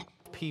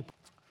people.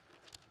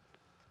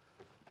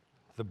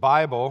 The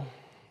Bible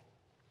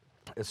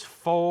is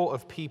full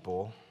of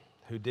people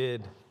who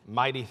did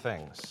mighty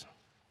things.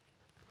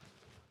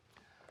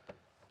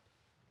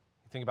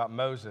 Think about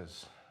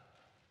Moses.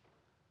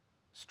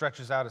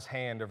 Stretches out his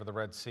hand over the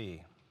Red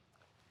Sea,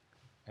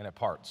 and it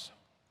parts.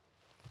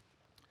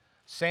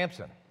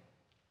 Samson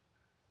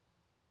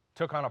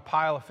took on a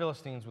pile of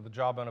Philistines with the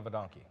jawbone of a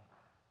donkey.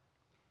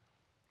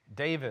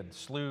 David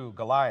slew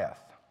Goliath.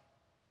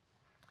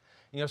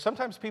 You know,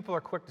 sometimes people are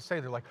quick to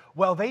say, they're like,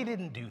 well, they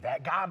didn't do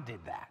that, God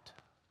did that.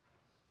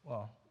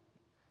 Well,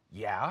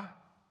 yeah,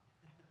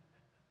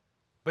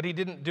 but he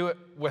didn't do it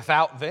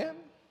without them.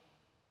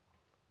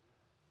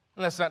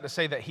 And that's not to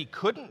say that he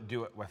couldn't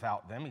do it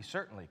without them, he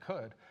certainly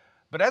could.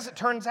 But as it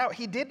turns out,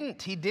 he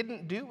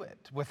didn't do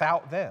it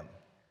without them.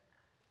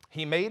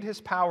 He made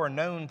his power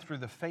known through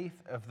the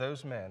faith of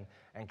those men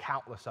and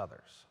countless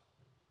others.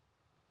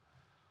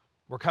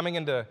 We're coming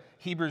into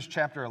Hebrews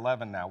chapter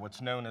 11 now,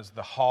 what's known as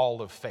the Hall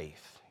of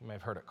Faith. You may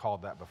have heard it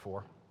called that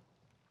before.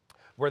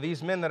 Where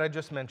these men that I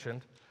just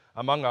mentioned,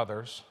 among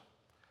others,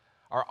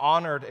 are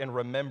honored and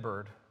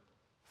remembered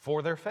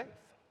for their faith.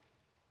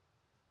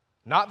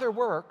 Not their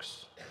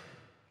works.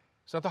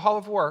 It's not the Hall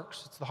of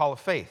Works, it's the Hall of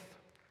Faith.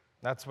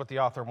 That's what the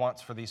author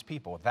wants for these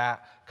people,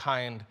 that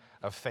kind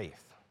of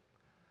faith.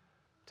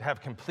 To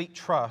have complete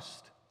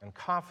trust and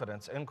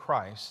confidence in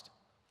Christ.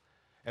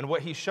 And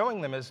what he's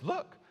showing them is,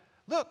 look,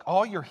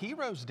 all your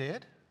heroes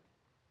did.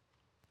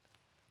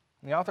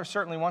 And the author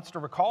certainly wants to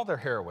recall their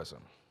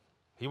heroism.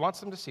 He wants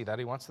them to see that.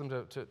 He wants them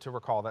to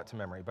recall that to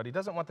memory. But he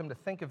doesn't want them to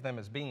think of them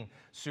as being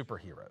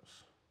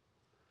superheroes.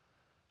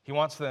 He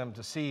wants them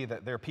to see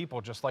that they're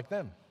people just like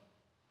them.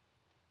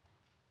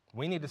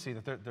 We need to see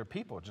that they're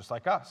people just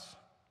like us.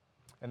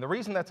 And the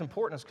reason that's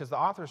important is because the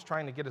author is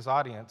trying to get his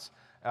audience,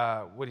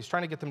 what he's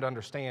trying to get them to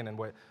understand, and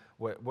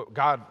what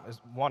God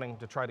is wanting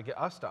to try to get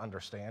us to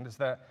understand, is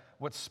that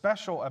what's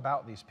special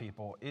about these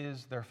people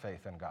is their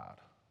faith in God.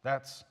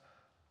 That's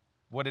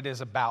what it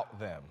is about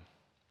them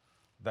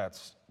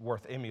that's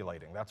worth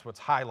emulating. That's what's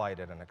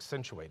highlighted and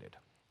accentuated.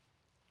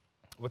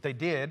 What they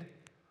did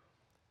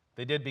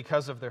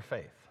because of their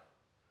faith.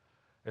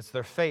 It's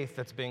their faith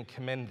that's being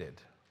commended.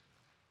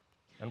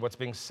 And what's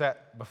being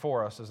set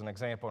before us as an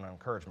example and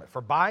encouragement.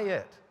 For by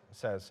it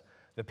says,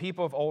 the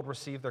people of old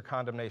received their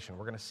condemnation.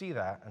 We're going to see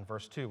that in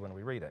verse 2 when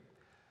we read it.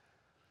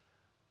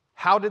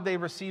 How did they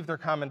receive their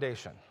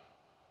commendation?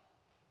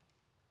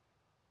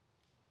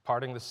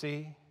 Parting the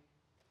sea,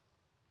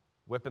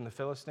 whipping the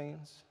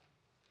Philistines,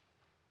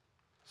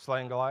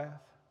 slaying Goliath?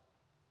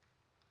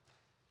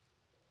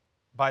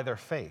 By their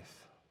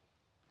faith.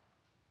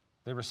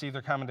 They received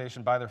their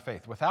commendation by their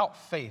faith. Without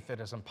faith, it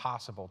is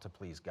impossible to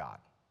please God.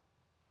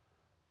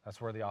 That's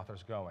where the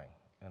author's going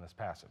in this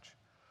passage.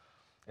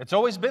 It's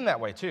always been that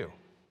way, too.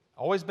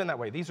 Always been that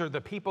way. These are the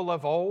people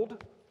of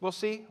old, we'll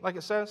see, like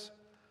it says.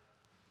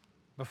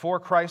 Before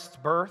Christ's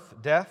birth,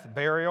 death,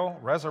 burial,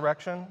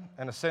 resurrection,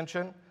 and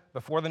ascension,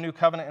 before the new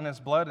covenant in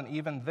his blood, and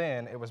even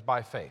then, it was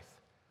by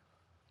faith.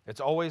 It's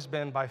always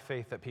been by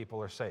faith that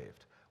people are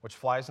saved, which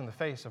flies in the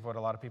face of what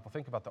a lot of people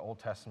think about the Old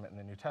Testament and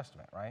the New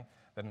Testament, right?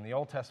 That in the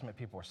Old Testament,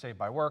 people were saved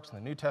by works. In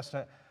the New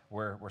Testament,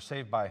 we're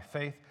saved by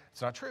faith.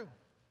 It's not true.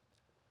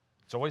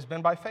 It's always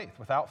been by faith.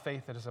 Without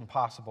faith, it is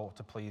impossible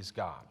to please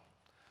God.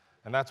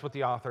 And that's what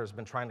the author has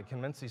been trying to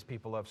convince these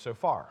people of so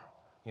far.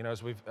 You know,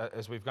 as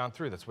we've gone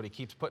through, that's what he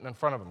keeps putting in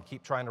front of them,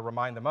 keep trying to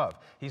remind them of.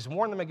 He's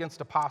warned them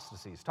against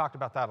apostasy. He's talked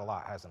about that a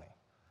lot, hasn't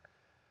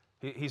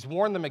he? He's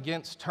warned them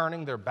against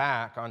turning their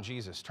back on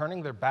Jesus,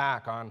 turning their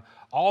back on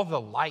all the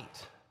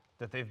light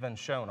that they've been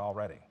shown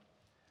already.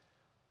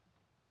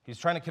 He's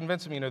trying to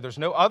convince them, there's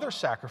no other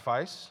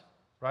sacrifice,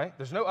 right?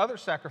 There's no other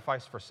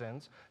sacrifice for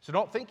sins. So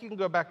don't think you can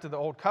go back to the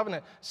old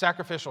covenant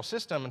sacrificial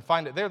system and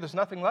find it there. There's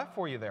nothing left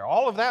for you there.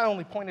 All of that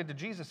only pointed to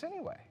Jesus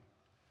anyway.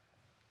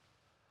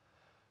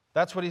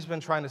 That's what he's been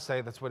trying to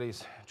say. That's what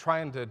he's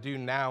trying to do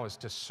now, is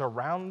to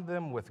surround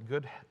them with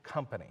good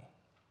company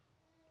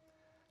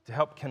to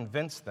help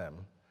convince them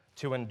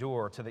to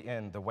endure to the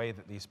end the way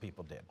that these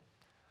people did.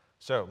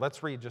 So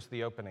let's read just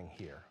the opening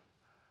here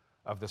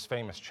of this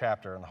famous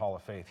chapter in the Hall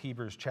of Faith.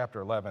 Hebrews chapter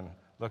 11,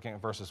 looking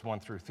at verses 1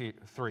 through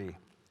 3.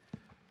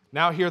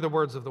 Now hear the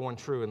words of the one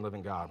true and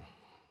living God.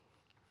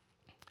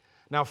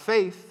 Now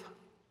faith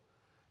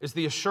is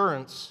the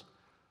assurance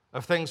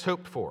of things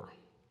hoped for,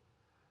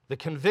 the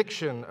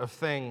conviction of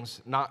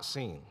things not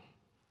seen.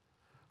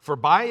 For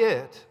by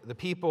it the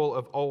people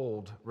of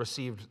old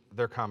received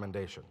their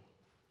commendation.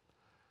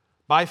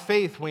 By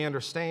faith we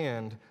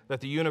understand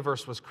that the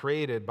universe was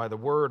created by the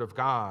word of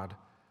God,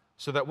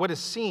 so that what is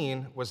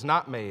seen was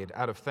not made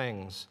out of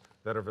things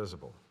that are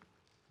visible.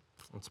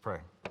 Let's pray.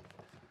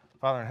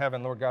 Father in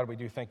heaven, Lord God, we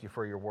do thank you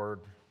for your word.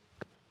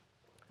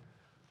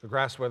 The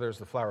grass withers,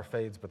 the flower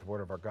fades, but the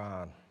word of our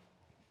God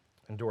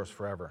endures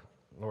forever.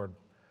 Lord,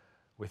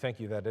 we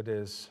thank you that it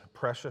is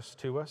precious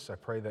to us. I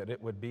pray that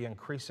it would be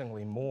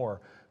increasingly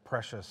more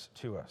precious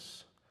to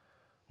us.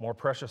 More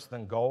precious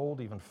than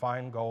gold, even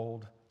fine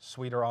gold,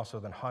 sweeter also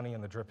than honey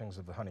and the drippings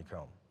of the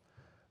honeycomb.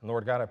 And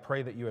Lord God, I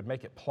pray that you would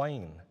make it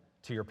plain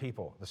to your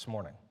people this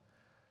morning,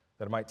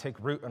 that it might take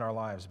root in our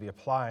lives, be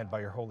applied by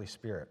your Holy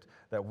Spirit,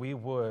 that we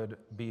would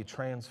be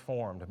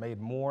transformed,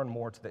 made more and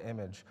more to the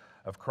image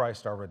of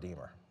Christ our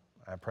Redeemer.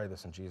 I pray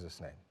this in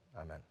Jesus' name.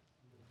 Amen.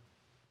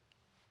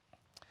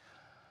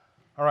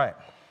 All right.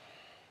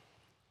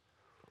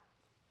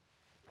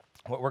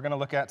 What we're going to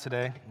look at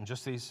today, in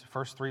just these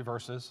first 3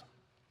 verses,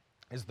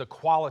 is the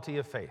quality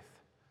of faith.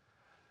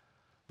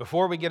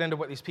 Before we get into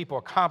what these people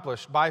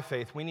accomplished by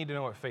faith, we need to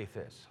know what faith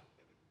is.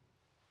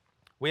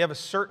 We have a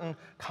certain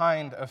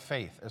kind of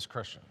faith as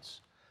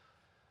Christians.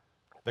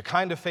 The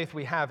kind of faith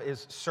we have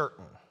is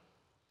certain.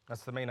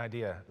 That's the main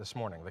idea this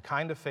morning. The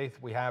kind of faith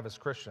we have as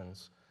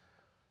Christians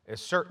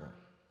is certain.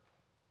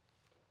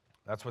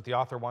 That's what the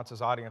author wants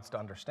his audience to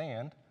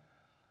understand.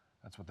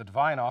 That's what the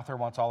divine author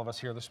wants all of us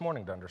here this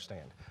morning to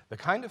understand. The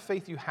kind of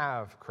faith you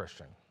have,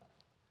 Christian,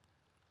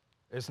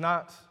 is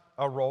not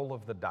a roll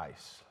of the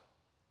dice.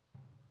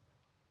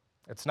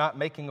 It's not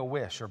making a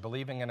wish or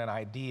believing in an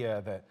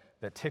idea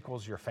that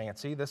tickles your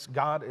fancy. This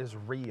God is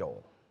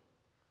real,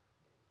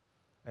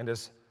 and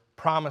his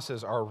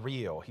promises are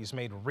real. He's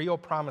made real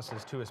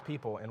promises to his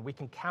people, and we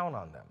can count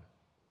on them.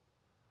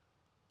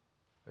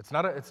 It's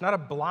not a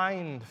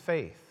blind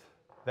faith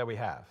that we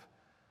have.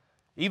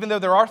 Even though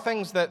there are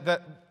things that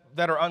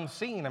are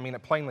unseen, I mean,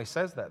 it plainly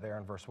says that there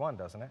in verse 1,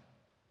 doesn't it?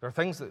 There are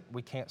things that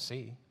we can't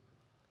see.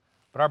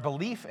 But our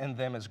belief in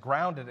them is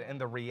grounded in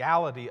the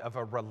reality of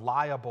a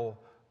reliable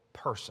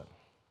person.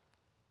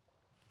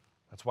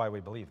 That's why we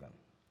believe them.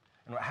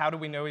 And how do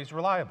we know he's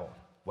reliable?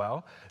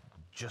 Well,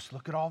 just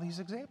look at all these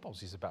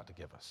examples he's about to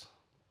give us.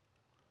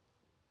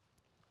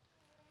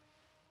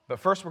 But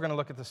first, we're going to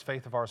look at this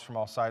faith of ours from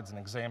all sides and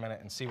examine it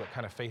and see what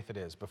kind of faith it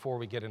is before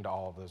we get into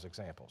all of those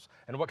examples.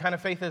 And what kind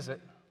of faith is it?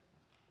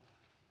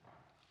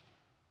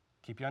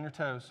 Keep you on your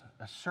toes.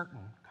 A certain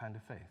kind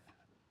of faith.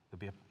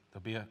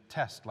 There'll be a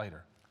test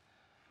later.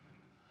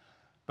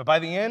 But by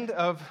the end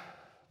of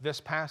this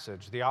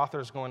passage, the author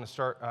is going to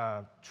start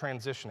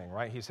transitioning,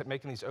 right? He's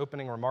making these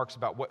opening remarks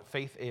about what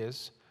faith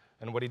is,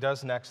 and what he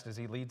does next is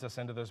he leads us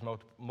into those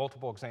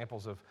multiple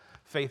examples of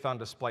faith on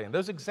display. And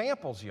those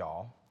examples,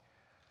 y'all,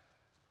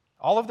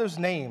 all of those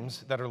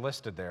names that are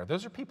listed there,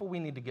 those are people we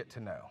need to get to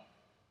know.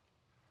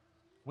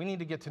 We need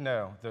to get to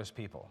know those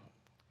people.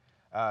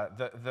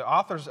 The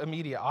author's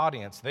immediate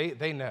audience,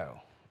 they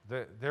know.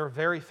 They're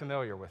very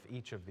familiar with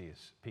each of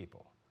these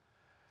people.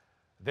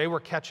 They were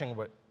catching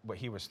what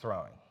he was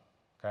throwing,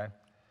 okay?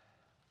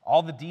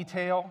 All the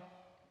detail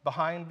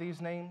behind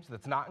these names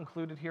that's not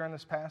included here in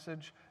this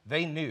passage,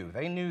 they knew.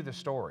 They knew the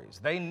stories.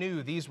 They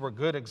knew these were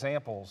good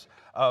examples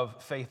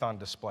of faith on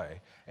display.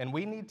 And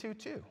we need to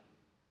too.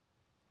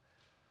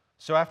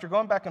 So after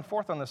going back and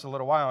forth on this a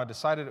little while, I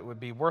decided it would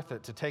be worth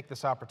it to take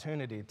this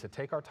opportunity to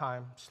take our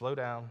time, slow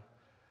down,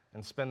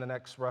 and spend the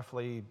next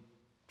roughly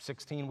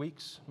 16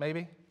 weeks,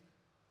 maybe,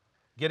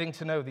 getting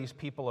to know these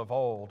people of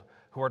old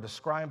who are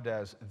described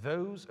as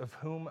those of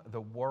whom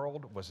the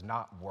world was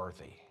not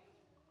worthy.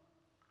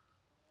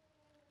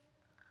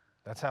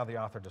 That's how the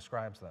author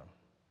describes them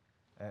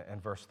in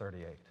verse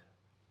 38.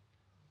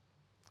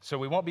 So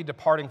we won't be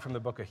departing from the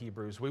book of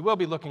Hebrews. We will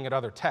be looking at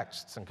other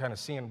texts and kind of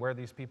seeing where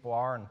these people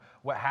are and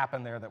what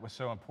happened there that was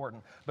so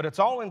important. But it's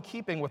all in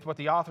keeping with what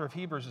the author of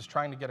Hebrews is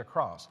trying to get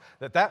across.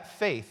 That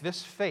faith,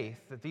 this faith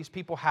that these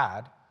people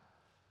had,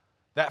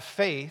 that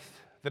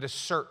faith that is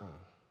certain,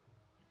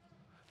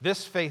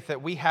 this faith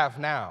that we have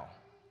now,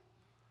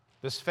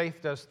 this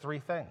faith does 3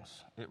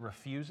 things. It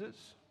refuses,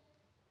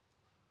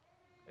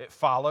 it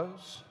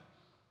follows,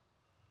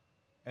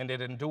 and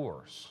it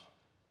endures.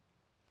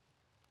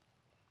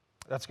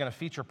 That's going to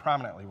feature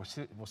prominently.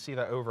 We'll see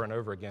that over and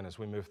over again as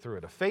we move through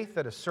it. A faith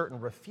that is certain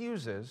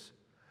refuses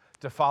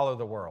to follow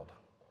the world.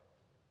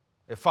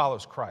 It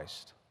follows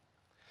Christ.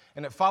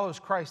 And it follows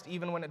Christ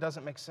even when it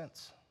doesn't make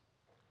sense.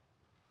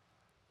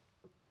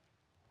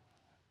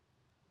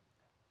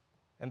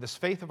 And this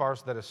faith of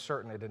ours that is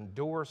certain, it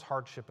endures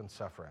hardship and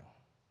suffering.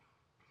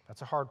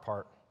 That's a hard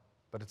part,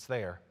 but it's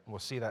there. And we'll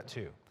see that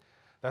too.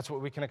 That's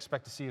what we can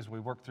expect to see as we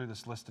work through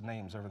this list of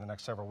names over the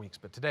next several weeks.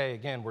 But today,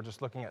 again, we're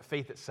just looking at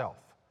faith itself.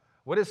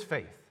 What is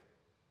faith?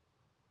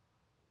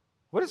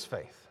 What is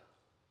faith?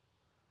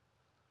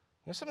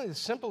 Some of the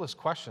simplest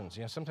questions,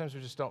 sometimes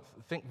we just don't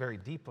think very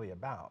deeply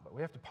about, but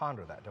we have to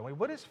ponder that, don't we?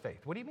 What is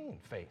faith? What do you mean,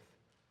 faith?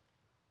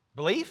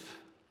 Belief?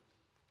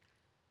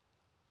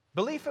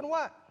 Belief in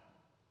what?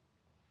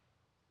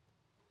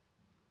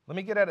 Let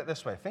me get at it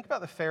this way. Think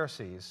about the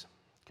Pharisees,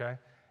 okay,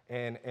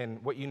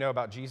 and what you know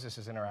about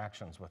Jesus'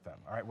 interactions with them.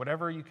 All right,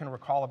 whatever you can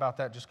recall about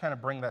that, just kind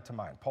of bring that to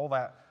mind. Pull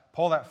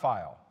that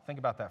file. Think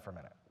about that for a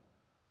minute.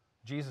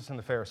 Jesus and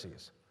the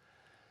Pharisees.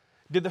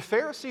 Did the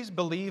Pharisees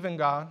believe in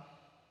God?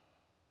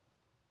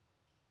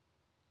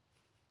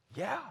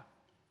 Yeah.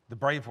 The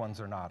brave ones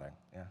are nodding.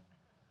 Yeah.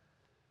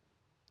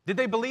 Did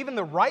they believe in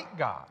the right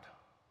God?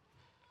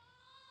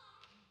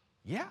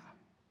 Yeah,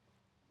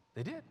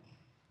 they did.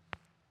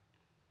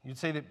 You'd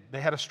say that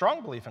they had a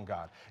strong belief in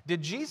God.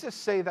 Did Jesus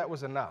say that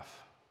was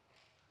enough?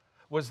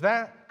 Was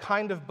that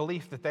kind of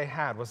belief that they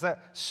had, was that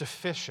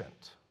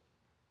sufficient?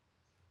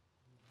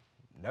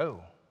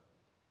 No.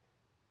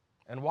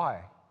 And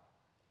why?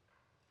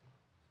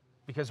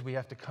 Because we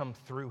have to come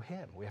through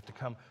him. We have to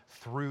come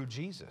through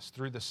Jesus,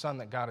 through the Son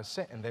that God has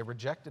sent, and they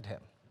rejected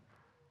him.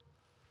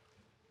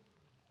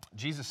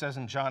 Jesus says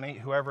in John 8,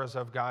 whoever is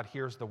of God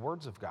hears the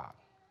words of God.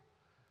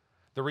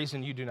 The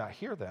reason you do not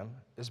hear them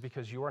is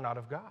because you are not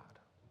of God.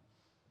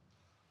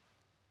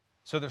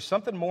 So there's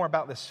something more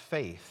about this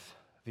faith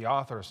the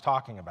author is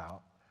talking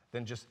about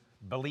than just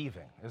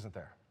believing, isn't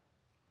there?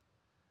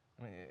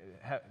 Let me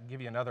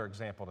give you another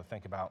example to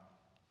think about.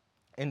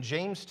 In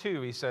James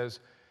 2, he says,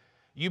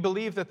 you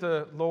believe that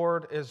the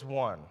Lord is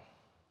one.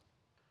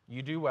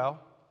 You do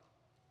well.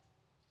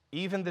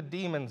 Even the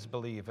demons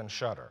believe and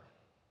shudder.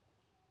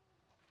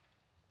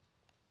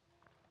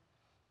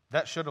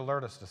 That should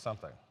alert us to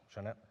something,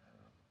 shouldn't it?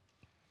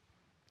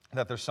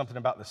 That there's something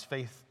about this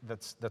faith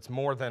that's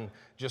more than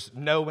just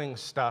knowing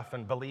stuff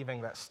and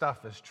believing that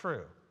stuff is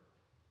true.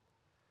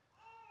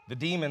 The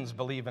demons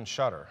believe and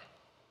shudder.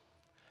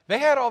 They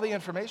had all the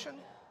information.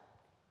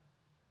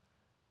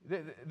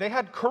 They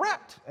had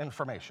correct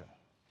information.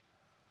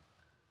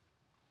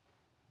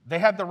 They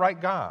had the right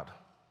God,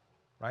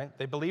 right?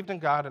 They believed in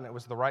God, and it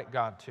was the right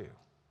God too.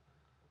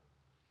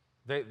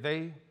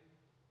 The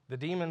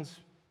demons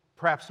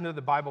perhaps knew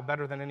the Bible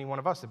better than any one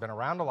of us. They've been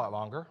around a lot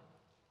longer.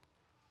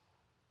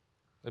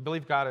 They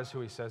believe God is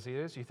who he says he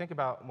is. You think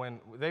about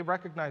when they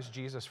recognized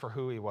Jesus for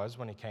who he was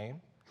when he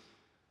came.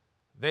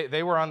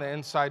 They were on the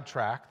inside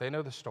track. They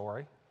know the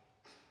story.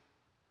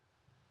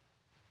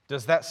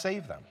 Does that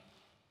save them?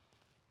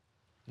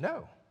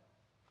 No.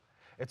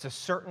 It's a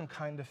certain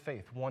kind of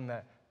faith, one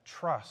that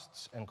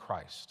trusts in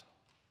Christ.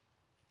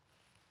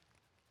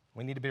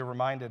 We need to be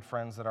reminded,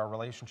 friends, that our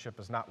relationship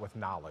is not with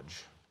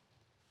knowledge,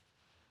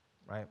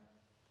 right?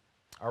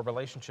 Our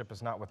relationship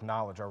is not with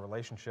knowledge. Our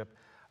relationship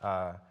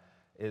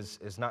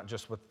is not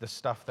just with the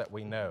stuff that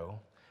we know.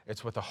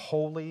 It's with a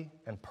holy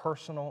and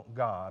personal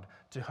God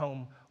to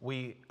whom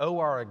we owe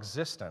our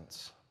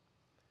existence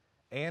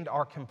and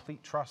our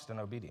complete trust and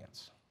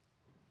obedience.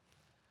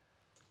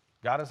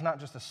 God is not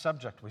just a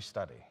subject we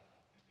study.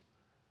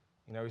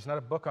 You know, he's not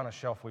a book on a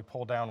shelf we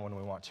pull down when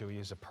we want to. He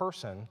is a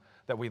person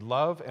that we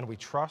love and we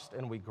trust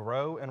and we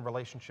grow in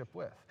relationship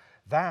with.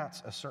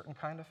 That's a certain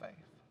kind of faith.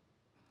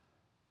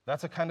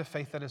 That's a kind of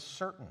faith that is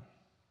certain.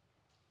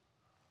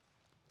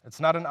 It's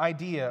not an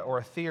idea or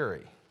a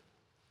theory.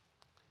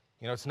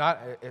 You know, it's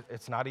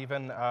not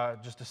even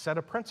just a set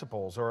of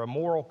principles or a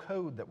moral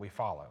code that we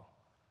follow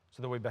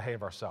so that we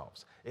behave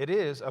ourselves. It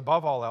is,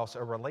 above all else,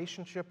 a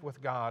relationship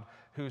with God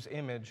whose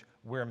image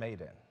we're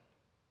made in.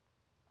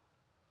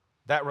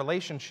 That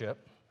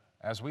relationship,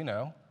 as we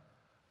know,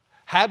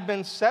 had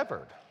been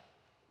severed,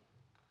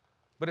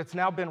 but it's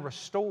now been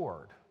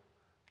restored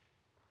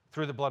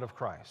through the blood of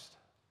Christ.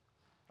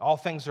 All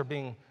things are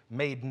being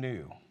made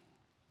new.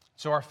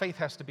 So our faith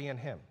has to be in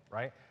him,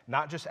 right?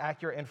 Not just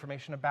accurate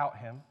information about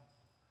him,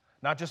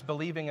 not just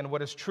believing in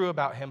what is true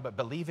about him, but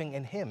believing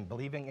in him,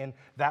 believing in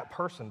that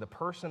person, the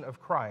person of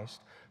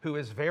Christ, who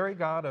is very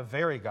God of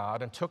very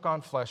God and took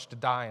on flesh to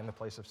die in the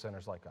place of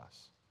sinners like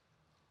us.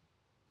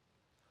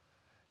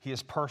 He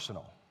is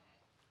personal.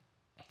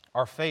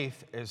 Our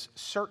faith is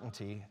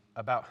certainty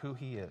about who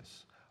he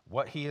is,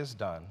 what he has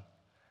done,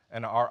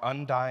 and our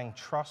undying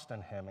trust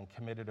in him and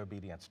committed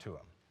obedience to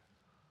him.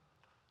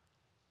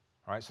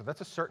 All right, so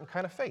that's a certain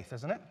kind of faith,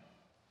 isn't it?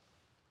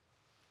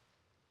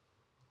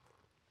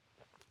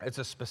 It's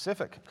a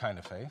specific kind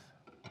of faith.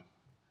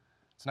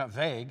 It's not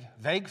vague.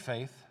 Vague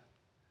faith,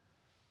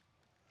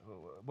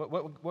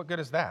 what good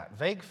is that?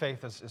 Vague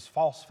faith is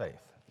false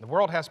faith. The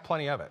world has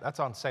plenty of it. That's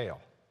on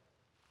sale.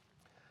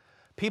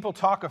 People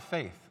talk of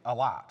faith a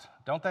lot,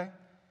 don't they?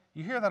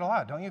 You hear that a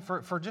lot, don't you?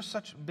 For just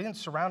such being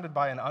surrounded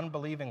by an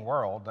unbelieving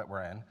world that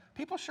we're in,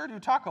 people sure do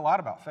talk a lot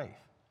about faith.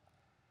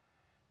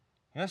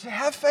 You know, they say,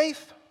 have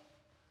faith.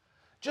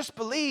 Just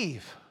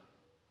believe.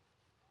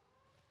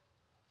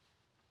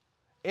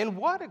 In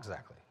what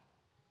exactly?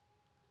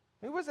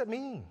 I mean, what does that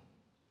mean?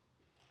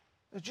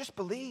 Just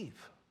believe.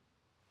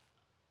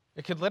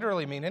 It could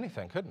literally mean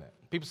anything, couldn't it?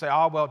 People say,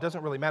 oh, well, it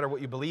doesn't really matter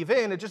what you believe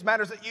in. It just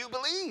matters that you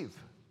believe.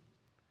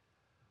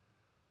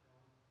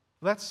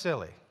 Well, that's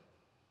silly.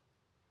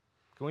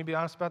 Can we be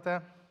honest about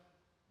that?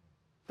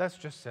 That's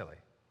just silly.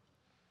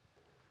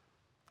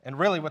 And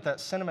really what that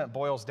sentiment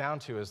boils down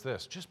to is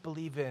this: just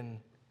believe in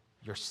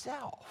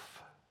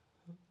yourself.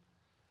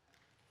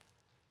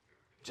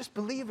 Just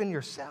believe in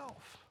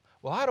yourself.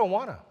 Well, I don't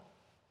want to,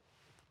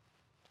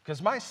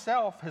 because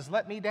myself has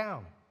let me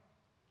down.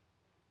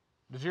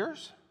 Does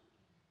yours?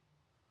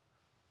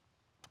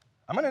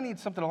 I'm going to need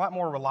something a lot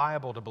more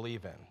reliable to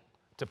believe in,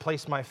 to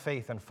place my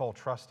faith and full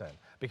trust in,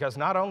 because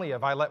not only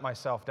have I let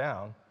myself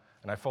down,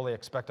 and I fully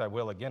expect I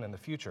will again in the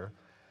future,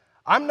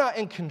 I'm not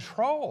in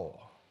control.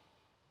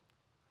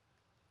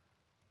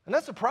 And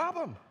that's a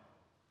problem.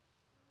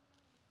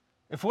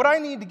 If what I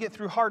need to get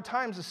through hard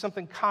times is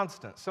something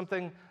constant,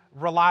 something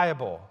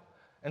reliable,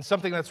 and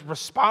something that's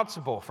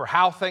responsible for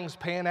how things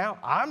pan out,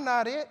 I'm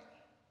not it.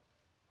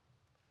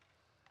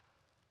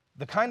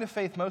 The kind of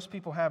faith most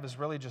people have is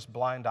really just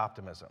blind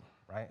optimism,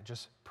 right? It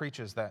just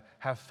preaches that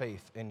have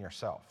faith in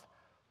yourself.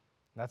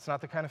 That's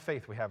not the kind of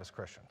faith we have as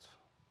Christians.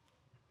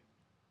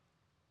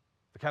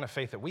 The kind of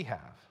faith that we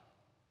have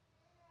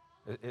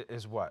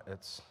is what?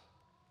 It's,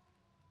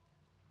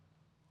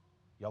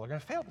 y'all are going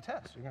to fail the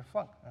test. You're going to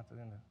flunk at the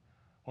end.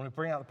 When we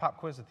bring out the pop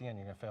quiz at the end,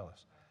 you're going to fail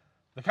this.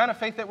 The kind of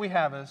faith that we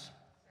have is,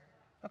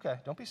 okay,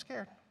 don't be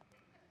scared.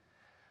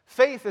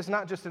 Faith is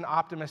not just an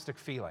optimistic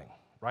feeling,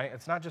 right?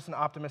 It's not just an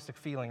optimistic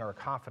feeling or a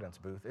confidence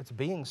booth. It's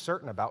being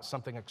certain about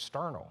something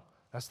external.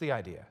 That's the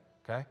idea,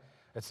 okay?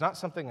 It's not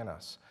something in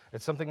us.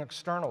 It's something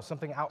external,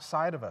 something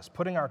outside of us,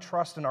 putting our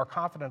trust and our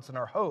confidence and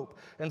our hope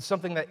in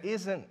something that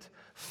isn't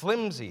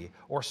flimsy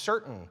or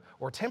certain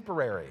or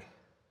temporary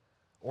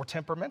or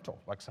temperamental,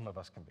 like some of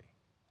us can be.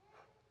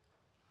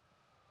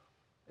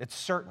 It's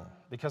certain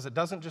because it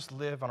doesn't just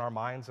live on our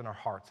minds and our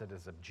hearts. It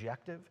is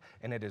objective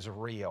and it is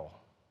real.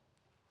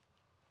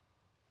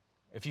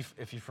 If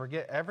you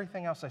forget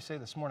everything else I say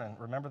this morning,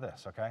 remember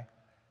this, okay?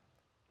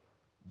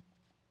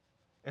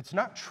 It's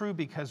not true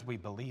because we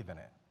believe in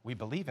it. We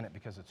believe in it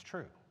because it's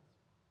true.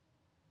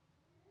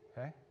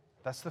 Okay?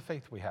 That's the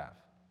faith we have.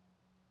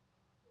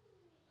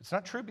 It's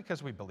not true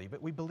because we believe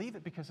it. We believe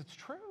it because it's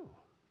true.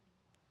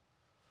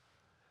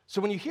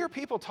 So when you hear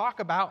people talk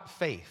about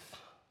faith,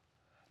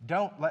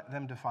 don't let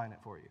them define it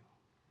for you.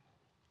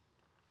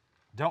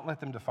 Don't let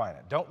them define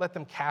it. Don't let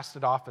them cast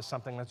it off as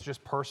something that's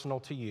just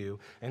personal to you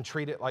and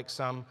treat it like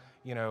some,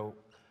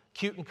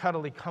 cute and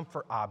cuddly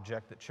comfort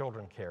object that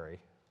children carry.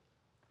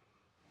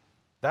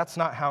 That's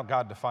not how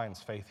God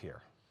defines faith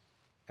here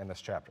in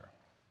this chapter.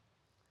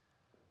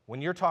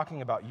 When you're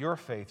talking about your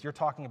faith, you're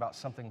talking about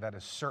something that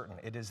is certain.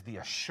 It is the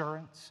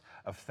assurance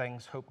of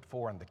things hoped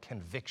for and the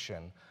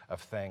conviction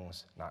of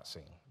things not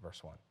seen.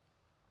 Verse 1.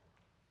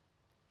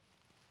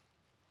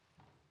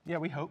 Yeah,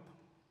 we hope.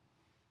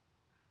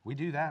 We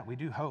do that. We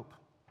do hope.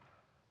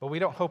 But we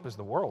don't hope as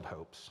the world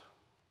hopes.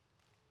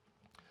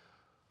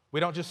 We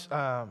don't just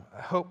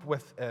hope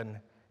with an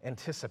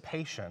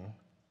anticipation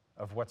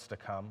of what's to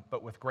come,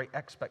 but with great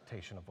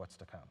expectation of what's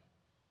to come.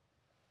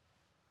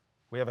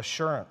 We have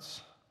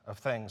assurance of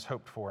things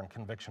hoped for and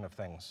conviction of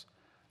things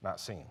not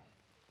seen.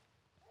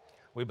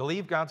 We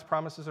believe God's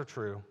promises are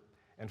true,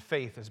 and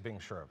faith is being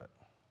sure of it.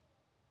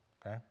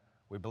 Okay?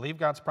 We believe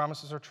God's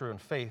promises are true, and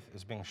faith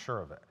is being sure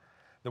of it.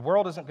 The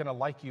world isn't going to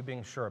like you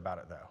being sure about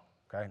it, though.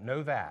 Okay?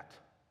 Know that.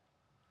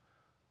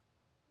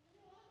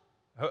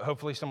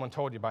 Hopefully someone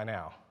told you by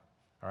now.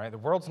 All right? The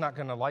world's not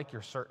going to like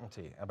your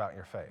certainty about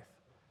your faith.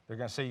 They're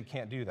going to say you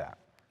can't do that.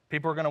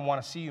 People are going to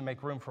want to see you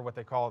make room for what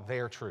they call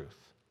their truth.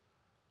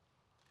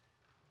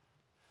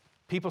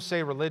 People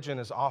say religion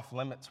is off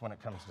limits when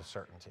it comes to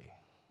certainty.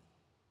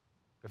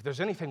 If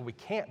there's anything we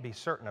can't be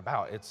certain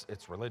about,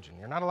 it's religion.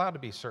 You're not allowed to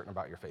be certain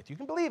about your faith. You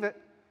can believe it,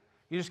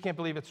 you just can't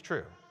believe it's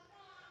true.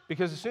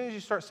 Because as soon as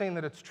you start saying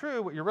that it's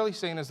true, what you're really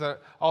saying is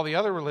that all the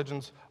other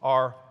religions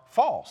are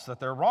false, that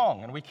they're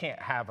wrong, and we can't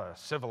have a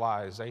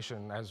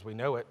civilization as we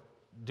know it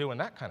doing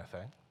that kind of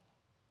thing.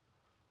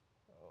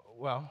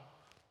 Well,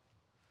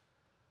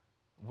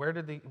 where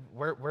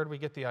do we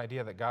get the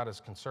idea that God is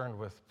concerned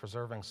with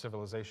preserving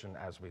civilization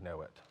as we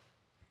know it?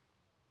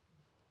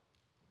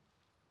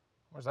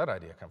 Where's that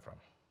idea come from?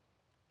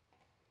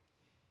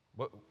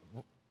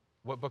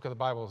 What book of the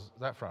Bible is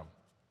that from?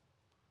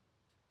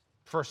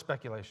 First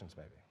Speculations,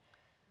 maybe.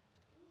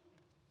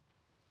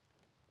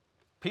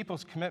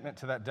 People's commitment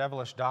to that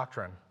devilish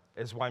doctrine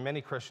is why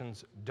many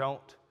Christians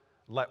don't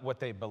let what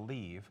they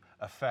believe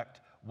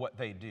affect what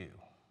they do.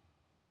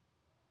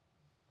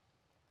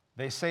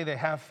 They say they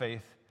have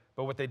faith,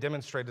 but what they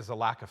demonstrate is a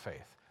lack of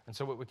faith. And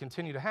so what we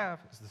continue to have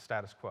is the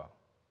status quo.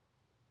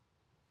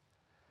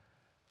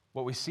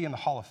 What we see in the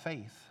Hall of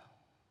Faith,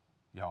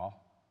 y'all,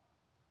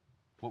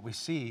 what we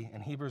see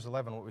in Hebrews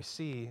 11, what we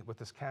see with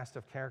this cast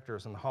of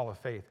characters in the Hall of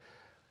Faith,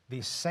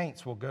 these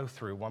saints will go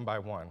through one by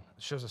one.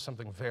 It shows us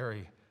something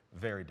very,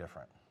 very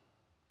different.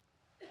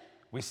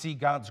 We see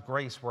God's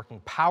grace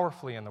working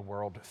powerfully in the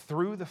world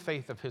through the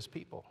faith of his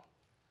people.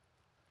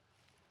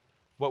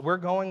 What we're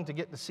going to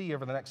get to see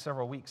over the next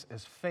several weeks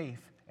is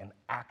faith in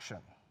action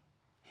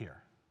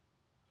here.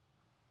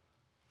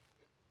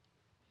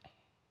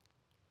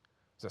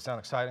 Does that sound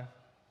exciting?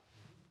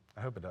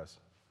 I hope it does.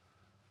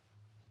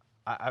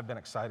 I've been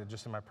excited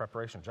just in my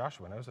preparation.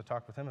 Joshua knows. I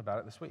talked with him about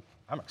it this week.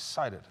 I'm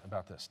excited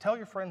about this. Tell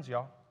your friends,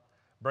 y'all.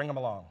 Bring them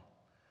along.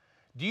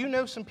 Do you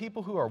know some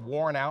people who are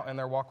worn out in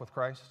their walk with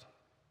Christ?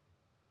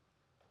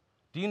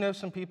 Do you know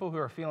some people who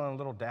are feeling a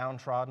little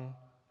downtrodden,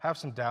 have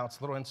some doubts,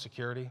 a little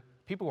insecurity?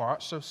 People who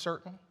aren't so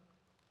certain,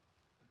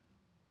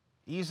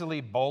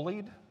 easily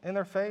bullied in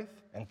their faith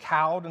and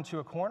cowed into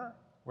a corner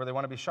where they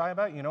want to be shy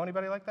about it? You know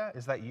anybody like that?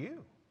 Is that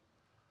you?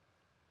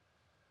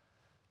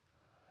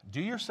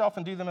 Do yourself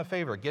and do them a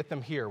favor. Get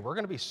them here. We're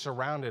going to be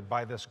surrounded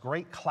by this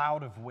great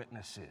cloud of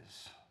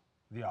witnesses,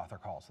 the author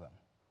calls them,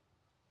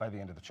 by the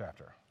end of the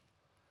chapter.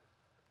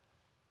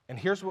 And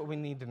here's what we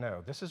need to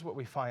know. This is what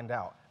we find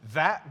out.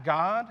 That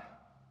God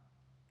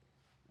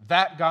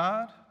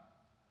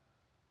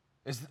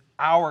is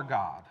our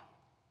God,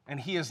 and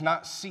he has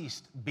not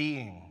ceased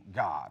being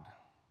God.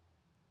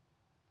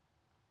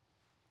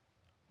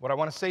 What I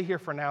want to say here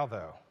for now,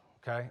 though,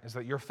 okay, is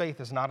that your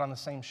faith is not on the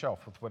same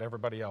shelf with what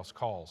everybody else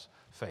calls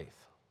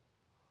faith.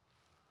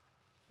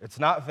 It's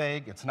not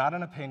vague. It's not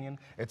an opinion.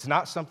 It's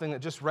not something that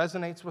just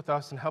resonates with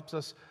us and helps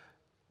us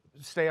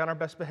stay on our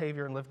best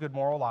behavior and live good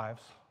moral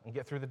lives and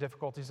get through the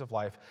difficulties of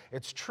life.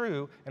 It's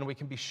true, and we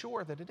can be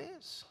sure that it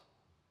is.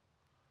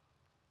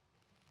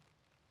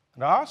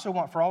 And I also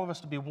want for all of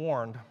us to be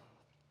warned,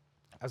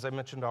 as I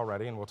mentioned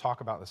already, and we'll talk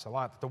about this a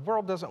lot, that the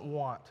world doesn't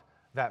want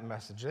that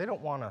message. They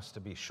don't want us to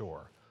be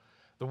sure.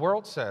 The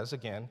world says,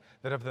 again,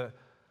 that of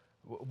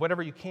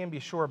whatever you can be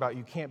sure about,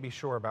 you can't be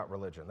sure about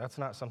religion. That's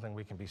not something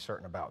we can be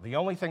certain about. The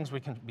only things we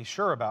can be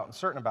sure about and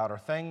certain about are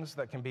things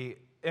that can be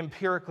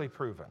empirically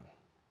proven,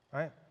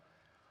 right?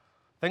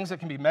 Things that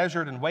can be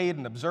measured and weighed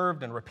and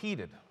observed and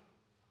repeated.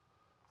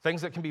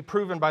 Things that can be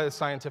proven by the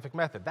scientific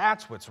method.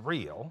 That's what's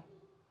real.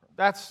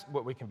 That's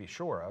what we can be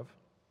sure of.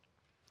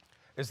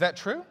 Is that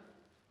true?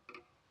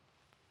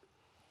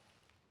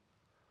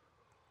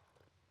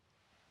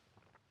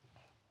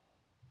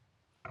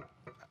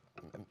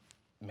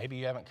 Maybe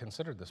you haven't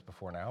considered this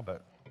before now,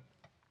 but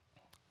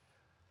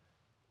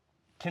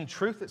can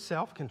truth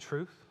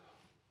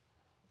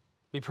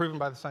be proven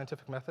by the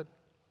scientific method?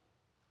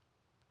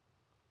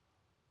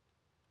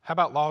 How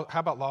about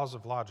laws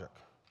of logic?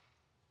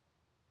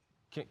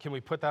 Can we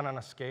put that on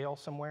a scale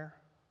somewhere?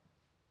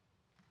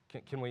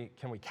 Can we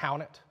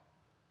count it?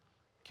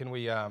 Can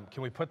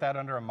we put that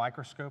under a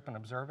microscope and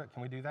observe it?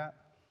 Can we do that?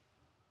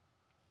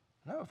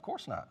 No, of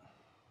course not.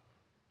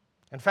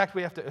 In fact,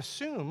 we have to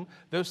assume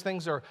those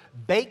things are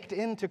baked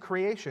into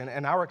creation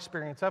and our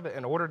experience of it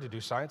in order to do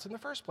science in the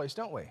first place,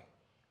 don't we?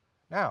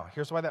 Now,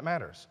 here's why that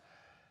matters.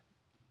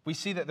 We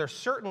see that there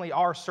certainly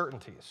are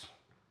certainties,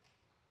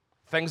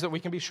 things that we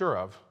can be sure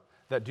of,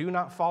 that do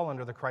not fall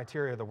under the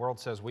criteria the world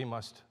says we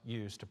must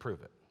use to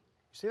prove it.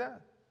 You see that?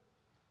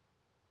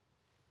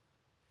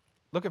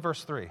 Look at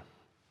verse 3.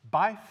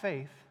 By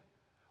faith,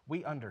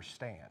 we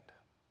understand.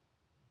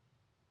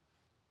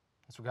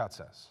 That's what God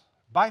says.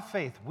 By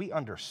faith, we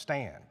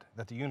understand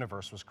that the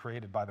universe was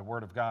created by the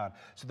Word of God,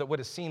 so that what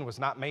is seen was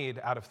not made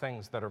out of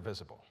things that are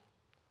visible.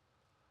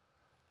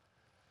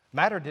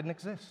 Matter didn't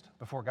exist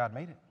before God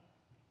made it.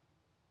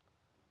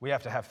 We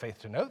have to have faith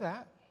to know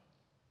that,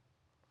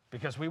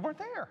 because we weren't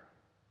there,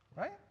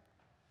 right?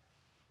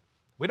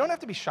 We don't have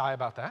to be shy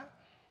about that.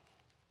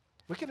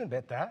 We can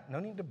admit that. No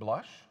need to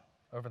blush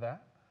over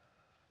that.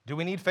 Do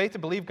we need faith to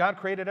believe God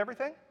created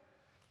everything?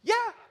 Yeah.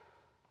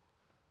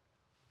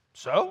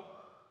 So?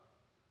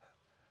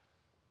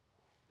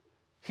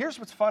 Here's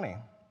what's funny.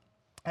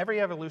 Every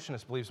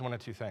evolutionist believes one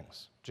of two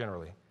things,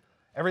 generally.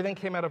 Everything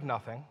came out of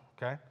nothing,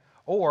 okay?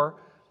 Or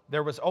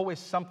there was always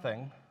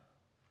something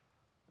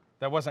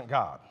that wasn't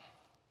God.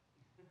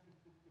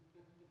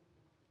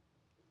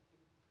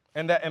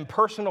 And that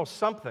impersonal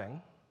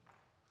something,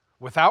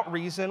 without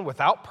reason,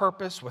 without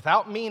purpose,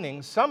 without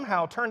meaning,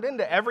 somehow turned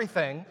into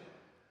everything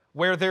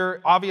where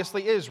there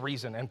obviously is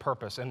reason and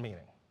purpose and meaning.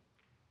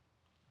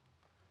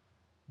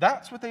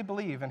 That's what they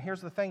believe, and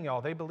here's the thing,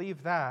 y'all. They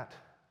believe that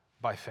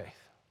by faith.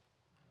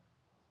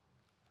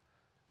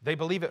 They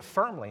believe it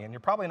firmly, and you're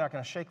probably not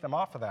going to shake them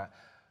off of that.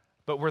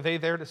 But were they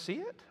there to see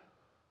it?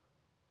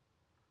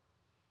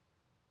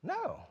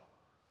 No.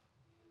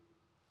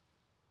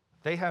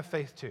 They have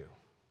faith too.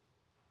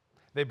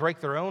 They break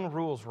their own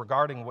rules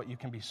regarding what you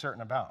can be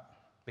certain about,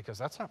 because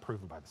that's not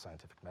proven by the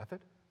scientific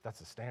method. That's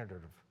the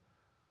standard of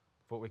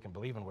what we can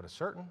believe and what is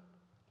certain.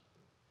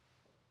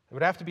 It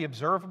would have to be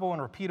observable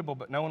and repeatable,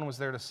 but no one was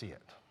there to see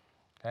it.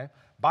 Okay?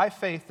 By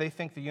faith, they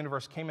think the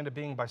universe came into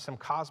being by some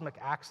cosmic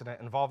accident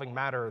involving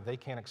matter they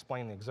can't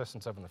explain the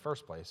existence of in the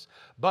first place.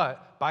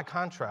 But, by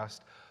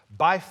contrast,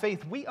 by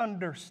faith, we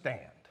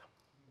understand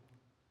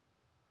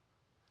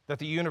that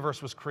the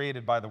universe was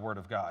created by the Word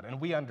of God.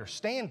 And we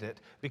understand it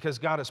because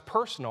God is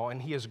personal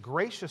and He has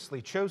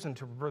graciously chosen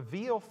to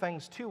reveal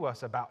things to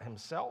us about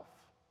Himself,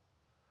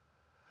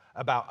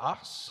 about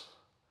us,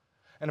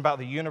 and about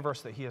the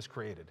universe that He has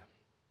created.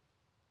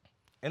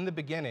 In the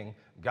beginning,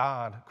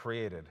 God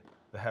created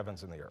the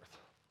heavens and the earth.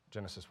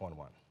 Genesis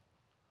 1:1.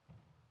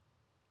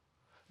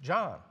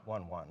 John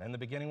 1:1. In the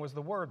beginning was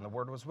the Word, and the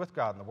Word was with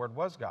God, and the Word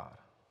was God.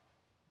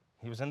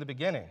 He was in the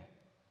beginning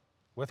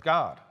with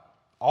God.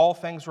 All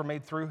things were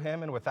made through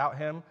Him, and without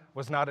Him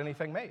was not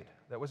anything made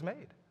that was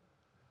made.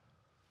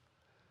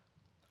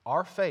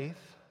 Our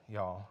faith,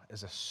 y'all,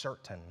 is a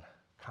certain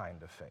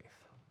kind of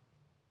faith.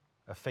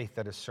 A faith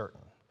that is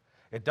certain.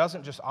 It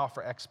doesn't just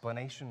offer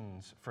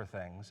explanations for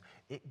things,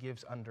 it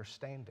gives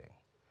understanding.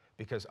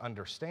 Because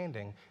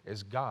understanding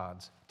is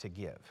God's to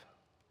give.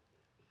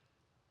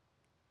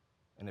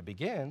 And it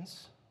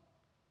begins,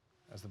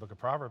 as the book of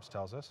Proverbs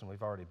tells us, and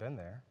we've already been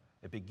there,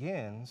 it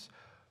begins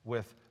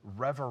with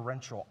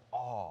reverential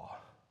awe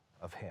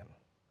of Him,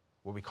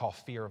 what we call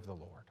fear of the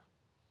Lord,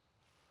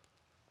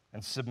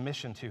 and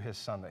submission to His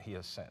Son that He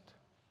has sent.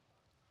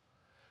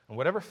 And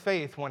whatever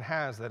faith one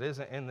has that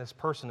isn't in this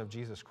person of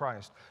Jesus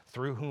Christ,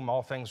 through whom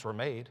all things were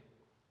made,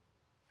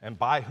 and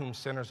by whom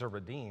sinners are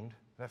redeemed,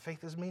 that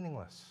faith is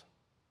meaningless.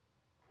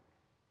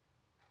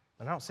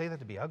 And I don't say that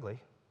to be ugly,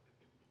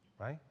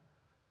 right?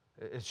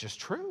 It's just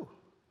true.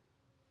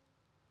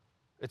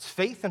 It's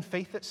faith and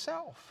faith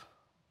itself.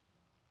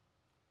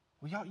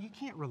 Well, y'all, you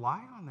can't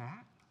rely on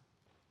that.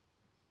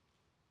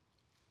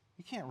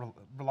 You can't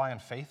rely on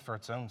faith for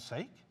its own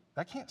sake.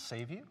 That can't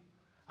save you.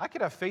 I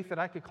could have faith that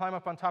I could climb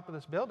up on top of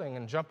this building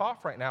and jump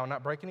off right now and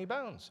not break any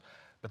bones.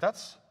 But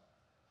that's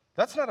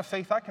not a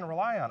faith I can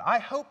rely on. I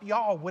hope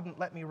y'all wouldn't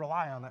let me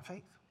rely on that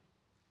faith.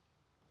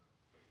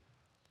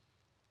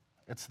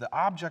 It's the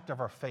object of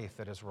our faith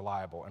that is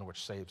reliable and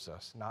which saves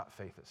us, not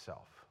faith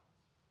itself.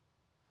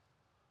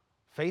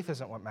 Faith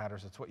isn't what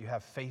matters. It's what you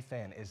have faith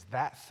in. Is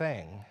that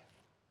thing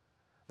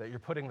that you're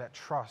putting that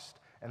trust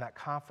and that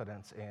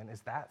confidence in,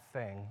 is that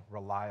thing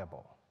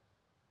reliable?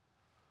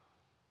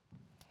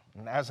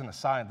 And as an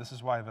aside, this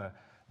is why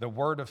the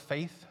word of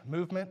faith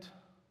movement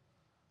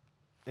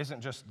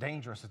isn't just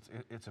dangerous,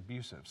 it's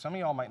abusive. Some of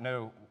y'all might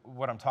know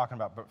what I'm talking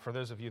about, but for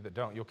those of you that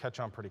don't, you'll catch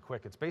on pretty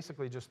quick. It's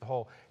basically just the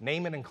whole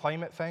name it and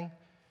claim it thing.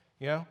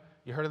 You know,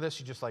 you heard of this?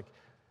 You just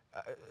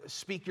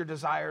speak your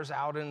desires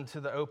out into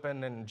the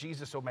open and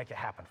Jesus will make it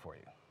happen for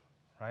you,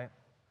 right?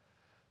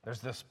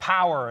 There's this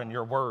power in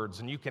your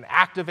words and you can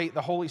activate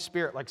the Holy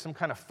Spirit like some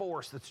kind of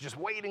force that's just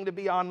waiting to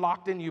be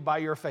unlocked in you by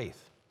your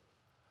faith.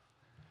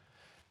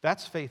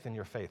 That's faith in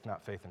your faith,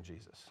 not faith in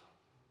Jesus.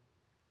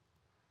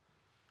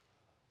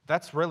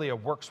 That's really a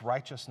works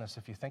righteousness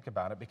if you think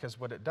about it, because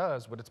what it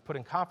does, what it's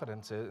putting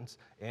confidence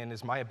in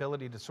is my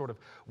ability to sort of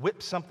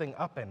whip something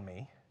up in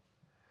me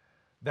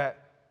that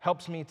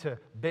helps me to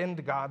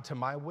bend God to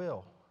my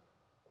will.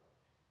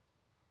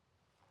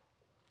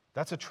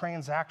 That's a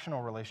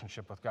transactional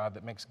relationship with God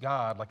that makes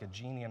God like a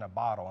genie in a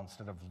bottle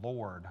instead of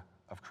Lord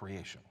of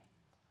creation.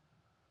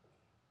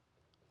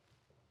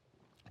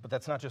 But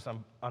that's not just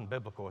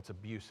unbiblical, it's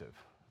abusive.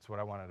 That's what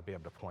I wanted to be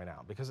able to point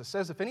out. Because it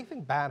says if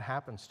anything bad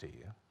happens to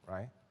you,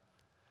 right,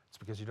 it's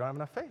because you don't have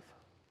enough faith.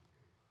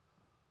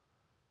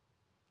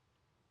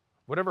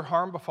 Whatever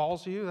harm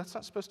befalls you, that's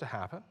not supposed to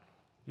happen.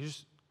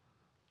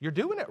 You're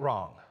doing it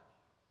wrong.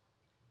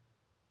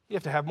 You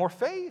have to have more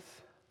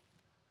faith.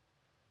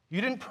 You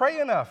didn't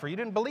pray enough, or you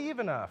didn't believe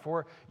enough,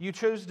 or you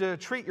chose to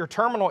treat your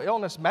terminal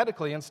illness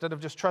medically instead of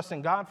just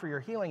trusting God for your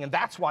healing, and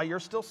that's why you're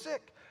still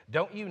sick.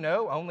 Don't you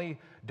know only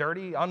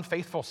dirty,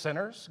 unfaithful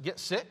sinners get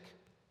sick?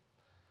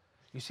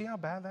 You see how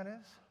bad that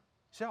is?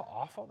 See how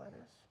awful that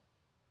is?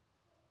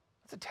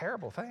 It's a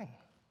terrible thing.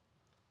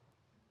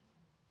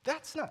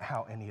 That's not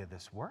how any of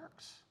this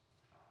works.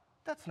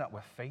 That's not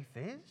what faith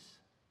is.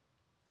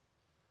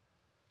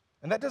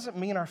 And that doesn't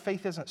mean our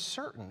faith isn't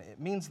certain. It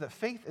means that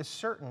faith is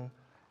certain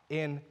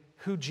in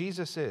who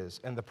Jesus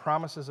is and the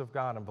promises of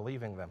God and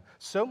believing them.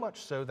 So much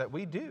so that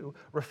we do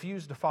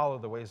refuse to follow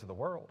the ways of the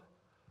world.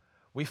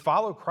 We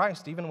follow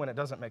Christ even when it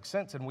doesn't make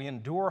sense, and we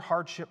endure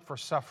hardship for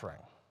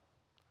suffering.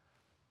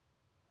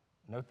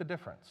 Note the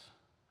difference.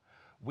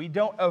 We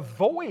don't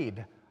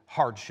avoid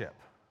hardship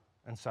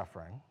and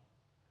suffering.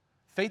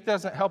 Faith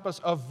doesn't help us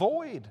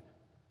avoid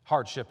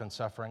hardship and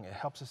suffering. It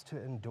helps us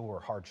to endure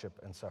hardship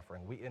and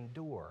suffering. We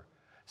endure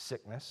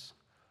sickness,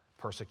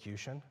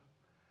 persecution,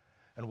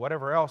 and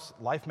whatever else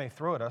life may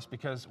throw at us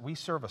because we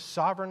serve a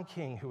sovereign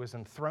king who is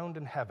enthroned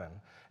in heaven,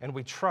 and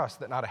we trust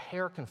that not a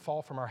hair can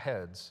fall from our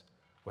heads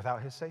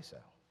without his say-so.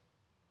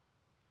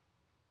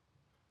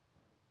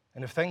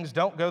 And if things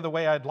don't go the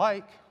way I'd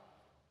like,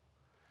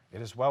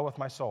 it is well with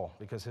my soul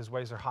because his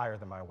ways are higher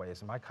than my ways,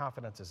 and my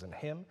confidence is in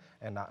him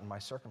and not in my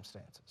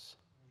circumstances.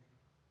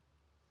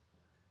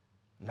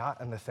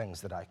 Not in the things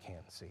that I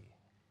can't see.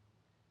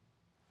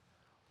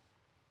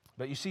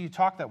 But you see, you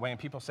talk that way and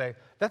people say,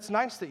 that's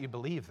nice that you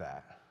believe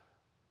that,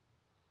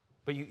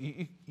 but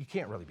you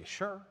can't really be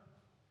sure.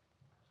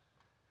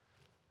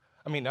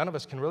 I mean, none of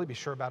us can really be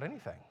sure about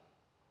anything.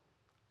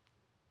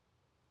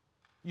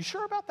 You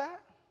sure about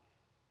that?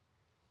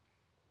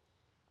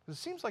 Because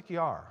it seems like you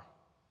are.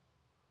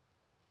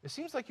 It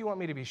seems like you want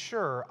me to be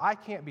sure. I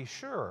can't be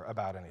sure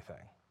about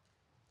anything.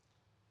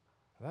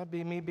 That'd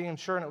be me being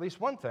sure in at least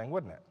one thing,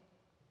 wouldn't it?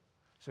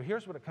 So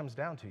here's what it comes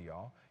down to,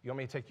 y'all. You want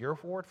me to take your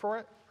word for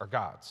it or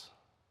God's?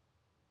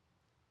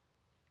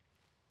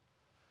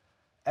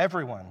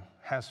 Everyone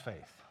has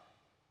faith.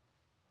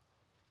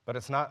 But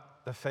it's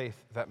not the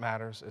faith that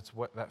matters. It's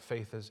what that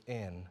faith is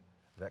in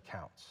that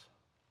counts.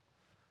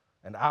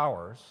 And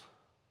ours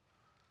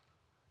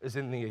is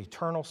in the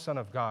eternal Son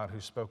of God who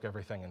spoke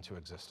everything into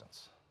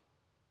existence.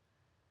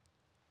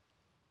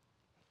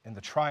 In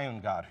the triune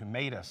God who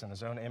made us in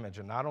his own image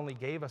and not only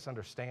gave us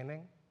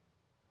understanding,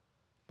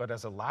 but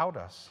has allowed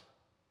us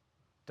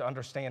to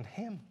understand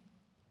him.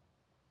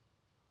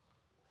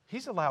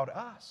 He's allowed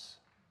us,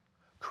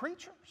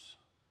 creatures,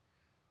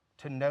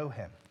 to know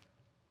him.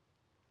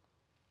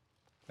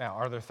 Now,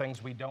 are there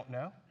things we don't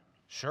know?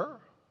 Sure.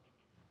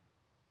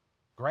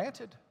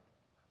 Granted.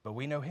 But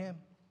we know him,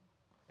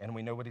 and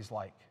we know what he's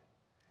like.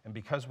 And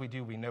because we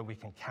do, we know we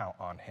can count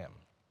on him.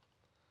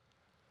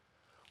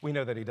 We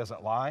know that he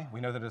doesn't lie. We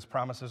know that his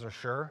promises are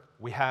sure.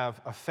 We have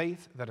a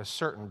faith that is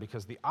certain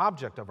because the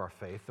object of our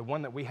faith, the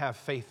one that we have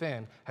faith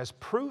in, has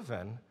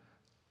proven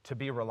to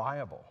be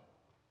reliable.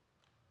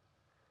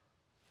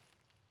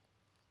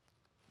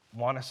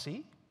 Want to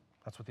see?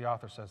 That's what the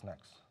author says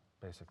next,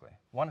 basically.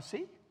 Want to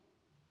see?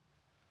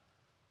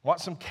 Want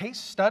some case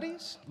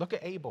studies? Look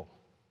at Abel.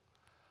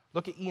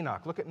 Look at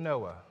Enoch. Look at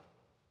Noah.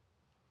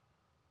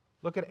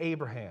 Look at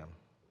Abraham,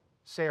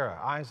 Sarah,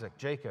 Isaac,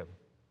 Jacob,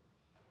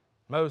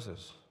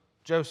 Moses,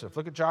 Joseph.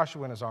 Look at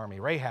Joshua and his army,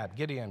 Rahab,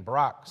 Gideon,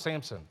 Barak,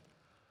 Samson,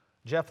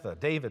 Jephthah,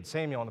 David,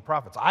 Samuel, and the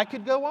prophets. I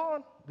could go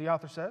on, the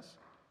author says.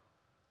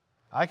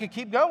 I could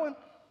keep going.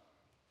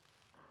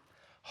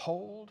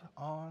 Hold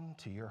on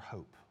to your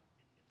hope.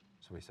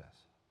 That's what he says.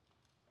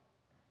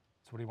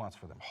 That's what he wants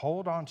for them.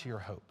 Hold on to your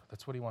hope.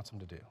 That's what he wants them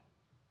to do.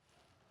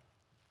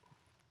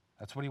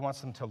 That's what he wants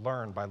them to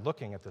learn by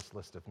looking at this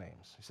list of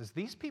names. He says,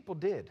 these people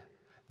did.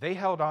 They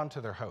held on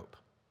to their hope.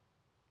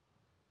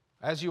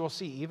 As you will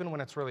see, even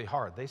when it's really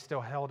hard, they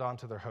still held on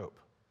to their hope.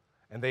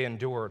 And they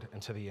endured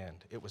until the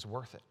end. It was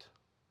worth it.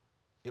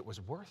 It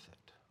was worth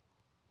it.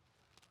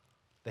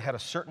 They had a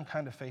certain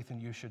kind of faith,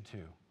 and you should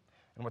too.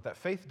 And what that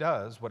faith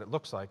does, what it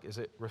looks like, is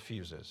it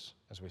refuses,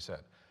 as we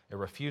said. It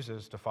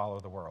refuses to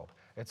follow the world.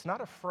 It's not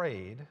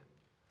afraid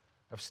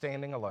of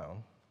standing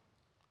alone.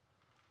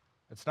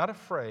 It's not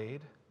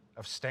afraid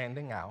of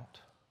standing out.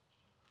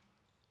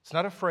 It's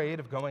not afraid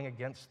of going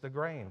against the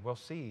grain. We'll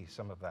see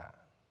some of that.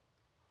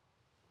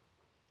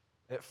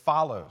 It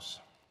follows.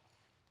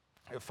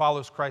 It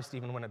follows Christ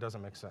even when it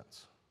doesn't make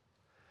sense.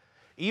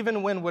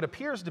 Even when what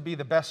appears to be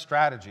the best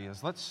strategy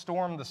is let's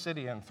storm the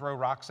city and throw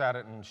rocks at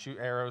it and shoot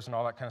arrows and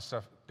all that kind of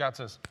stuff, God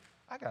says,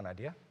 I got an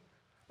idea.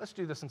 Let's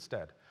do this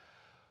instead.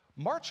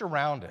 March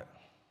around it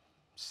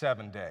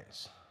 7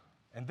 days.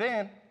 And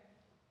then,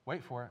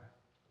 wait for it,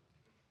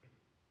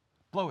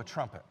 blow a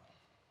trumpet.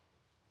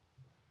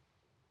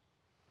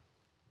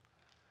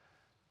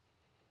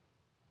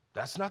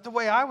 That's not the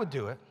way I would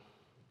do it.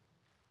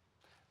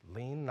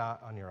 Lean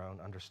not on your own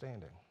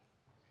understanding.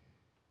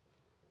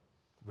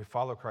 We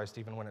follow Christ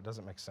even when it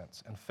doesn't make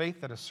sense. And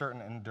faith that is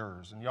certain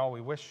endures. And y'all,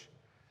 we wish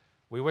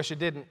it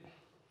didn't.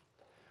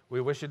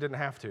 We wish it didn't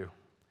have to,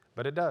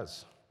 but it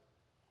does.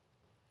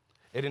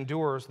 It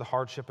endures the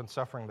hardship and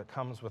suffering that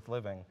comes with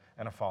living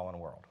in a fallen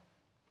world,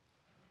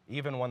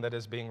 even one that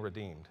is being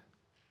redeemed.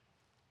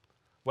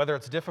 Whether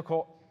it's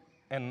difficult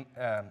and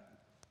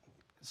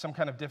some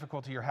kind of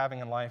difficulty you're having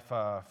in life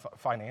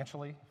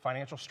financially,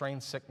 financial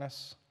strain,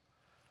 sickness,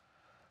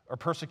 or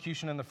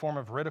persecution in the form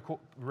of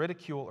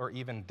ridicule or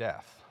even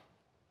death,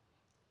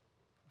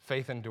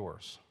 faith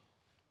endures.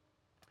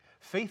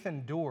 Faith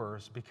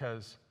endures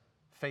because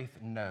faith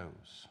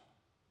knows.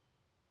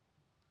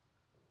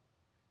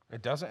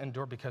 It doesn't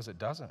endure because it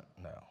doesn't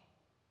know.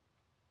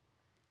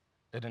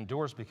 It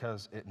endures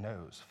because it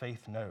knows.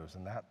 Faith knows,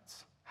 and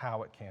that's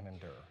how it can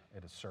endure.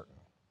 It is certain.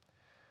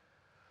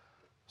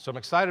 So I'm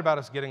excited about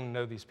us getting to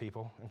know these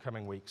people in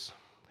coming weeks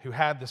who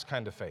had this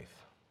kind of faith.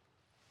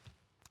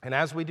 And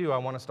as we do, I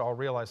want us to all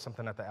realize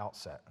something at the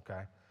outset,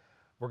 okay?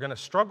 We're going to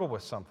struggle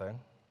with something.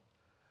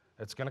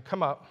 It's going to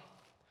come up,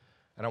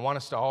 and I want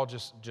us to all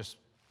just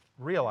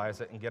realize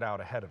it and get out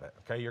ahead of it,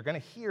 okay? You're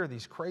going to hear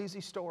these crazy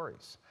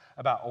stories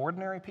about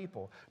ordinary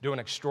people doing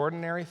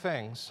extraordinary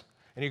things,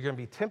 and you're going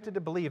to be tempted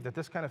to believe that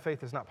this kind of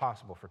faith is not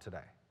possible for today.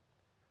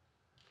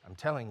 I'm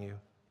telling you,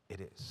 it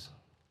is.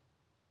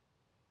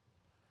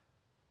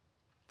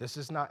 This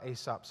is not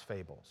Aesop's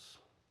fables,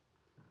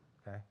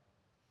 okay?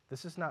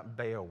 This is not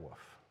Beowulf.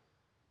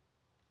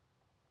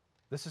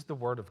 This is the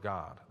Word of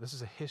God. This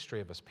is a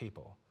history of His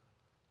people.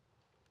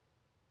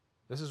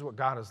 This is what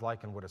God is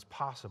like and what is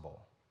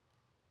possible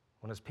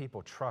when His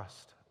people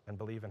trust and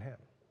believe in Him.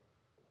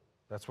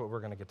 That's what we're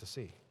going to get to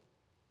see.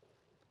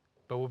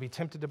 But we'll be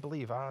tempted to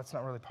believe, it's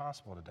not really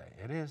possible today.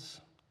 It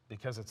is,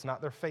 because it's not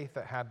their faith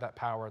that had that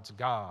power. It's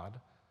God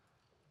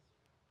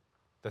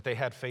that they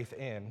had faith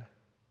in.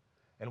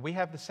 And we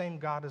have the same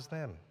God as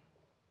them.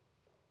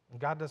 And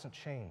God doesn't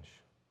change.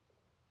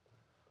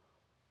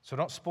 So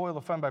don't spoil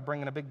the fun by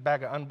bringing a big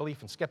bag of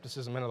unbelief and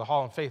skepticism into the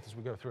hall of faith as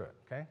we go through it,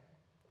 okay?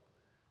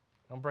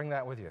 Don't bring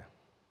that with you.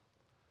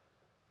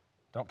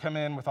 Don't come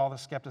in with all the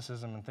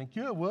skepticism and think,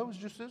 it was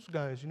just those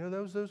guys. That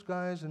was those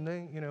guys, and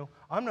they,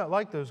 I'm not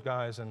like those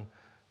guys, and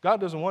God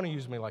doesn't want to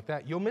use me like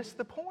that. You'll miss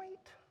the point.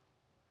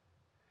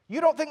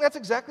 You don't think that's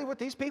exactly what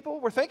these people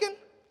were thinking?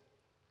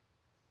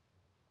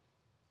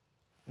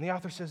 And the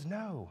author says,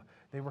 no,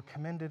 they were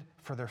commended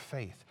for their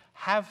faith.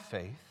 Have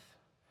faith,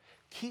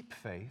 keep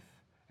faith,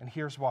 and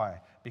here's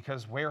why.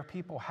 Because where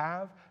people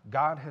have,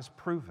 God has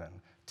proven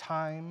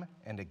time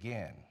and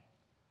again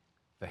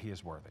that He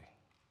is worthy.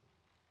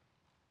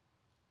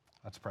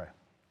 Let's pray.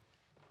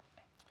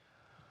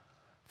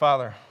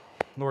 Father,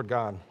 Lord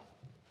God,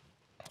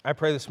 I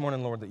pray this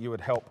morning, Lord, that you would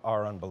help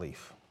our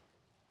unbelief.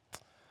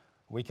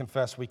 We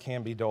confess we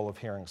can be dull of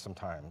hearing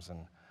sometimes, and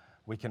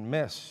we can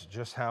miss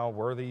just how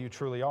worthy you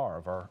truly are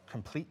of our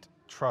complete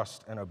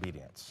trust and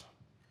obedience.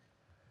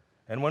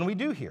 And when we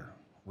do hear,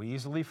 we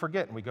easily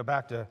forget, and we go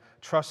back to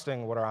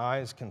trusting what our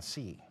eyes can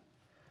see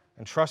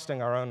and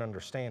trusting our own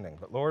understanding.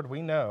 But Lord,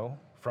 we know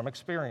from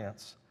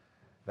experience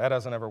that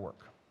doesn't ever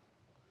work.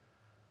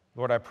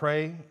 Lord, I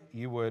pray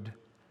you would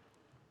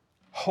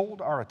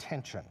hold our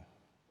attention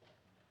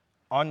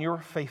on your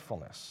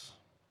faithfulness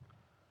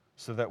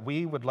so that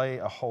we would lay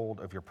a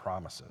hold of your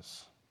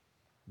promises.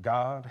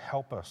 God,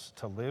 help us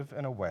to live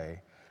in a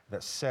way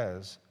that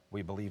says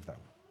we believe them.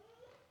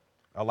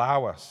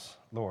 Allow us,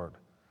 Lord,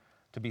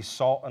 to be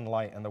salt and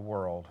light in the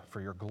world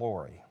for your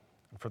glory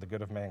and for the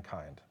good of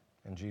mankind.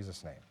 In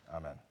Jesus' name,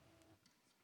 amen.